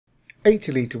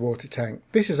80 litre water tank.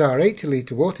 This is our 80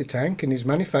 litre water tank and is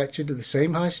manufactured to the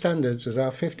same high standards as our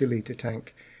 50 litre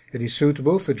tank. It is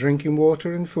suitable for drinking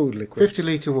water and food liquids. 50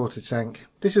 litre water tank.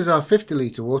 This is our 50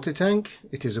 litre water tank.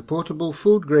 It is a portable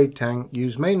food grade tank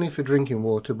used mainly for drinking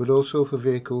water but also for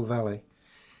vehicle valet.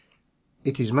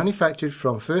 It is manufactured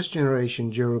from first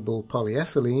generation durable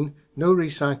polyethylene, no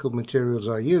recycled materials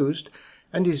are used,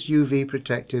 and is UV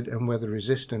protected and weather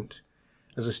resistant.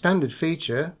 As a standard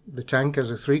feature, the tank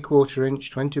has a 3/4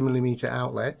 inch 20mm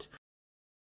outlet.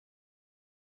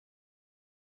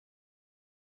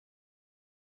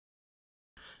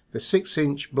 The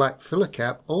 6-inch black filler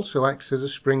cap also acts as a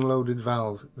spring-loaded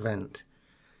valve vent.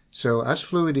 So as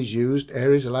fluid is used,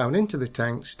 air is allowed into the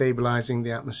tank, stabilizing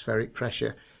the atmospheric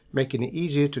pressure, making it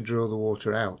easier to draw the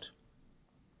water out.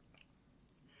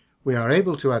 We are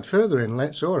able to add further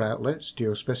inlets or outlets to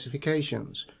your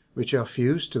specifications, which are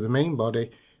fused to the main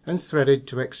body and threaded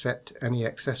to accept any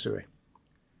accessory.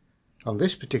 On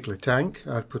this particular tank,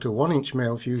 I've put a 1-inch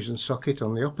male fusion socket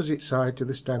on the opposite side to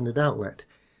the standard outlet,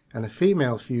 and a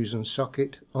female fusion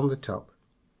socket on the top.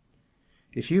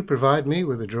 If you provide me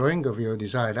with a drawing of your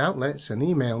desired outlets and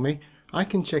email me, I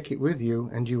can check it with you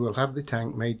and you will have the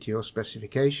tank made to your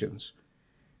specifications.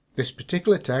 This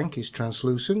particular tank is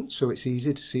translucent, so it's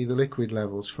easy to see the liquid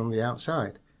levels from the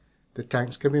outside. The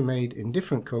tanks can be made in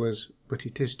different colours, but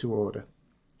it is to order.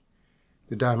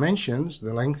 The dimensions: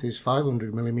 the length is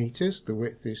 500mm, the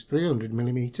width is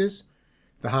 300mm,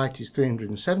 the height is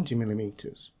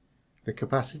 370mm. The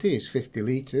capacity is 50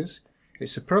 litres,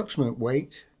 its approximate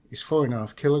weight is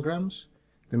 4.5 kilograms,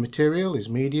 the material is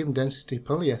medium density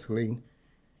polyethylene,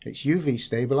 it's UV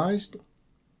stabilized,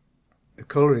 the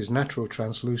colour is natural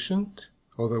translucent,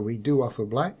 although we do offer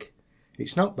black,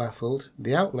 it's not baffled,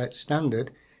 the outlet standard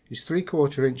is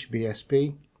 3/4 inch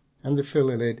BSP, and the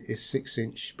filler lid is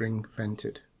 6-inch spring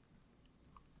vented.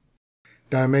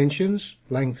 Dimensions: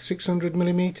 length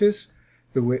 600mm,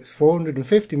 the width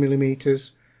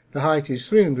 450mm, the height is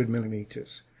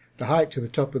 300mm, the height to the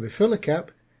top of the filler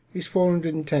cap is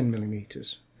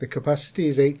 410mm, the capacity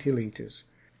is 80 litres.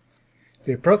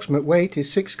 The approximate weight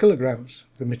is 6 kilograms,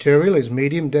 the material is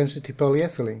medium density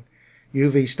polyethylene,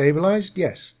 UV stabilized,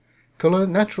 yes, colour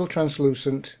natural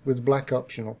translucent with black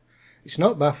optional, it's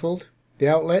not baffled, the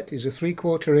outlet is a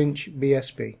 3/4 inch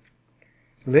BSP,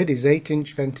 lid is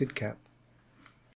 8-inch vented cap.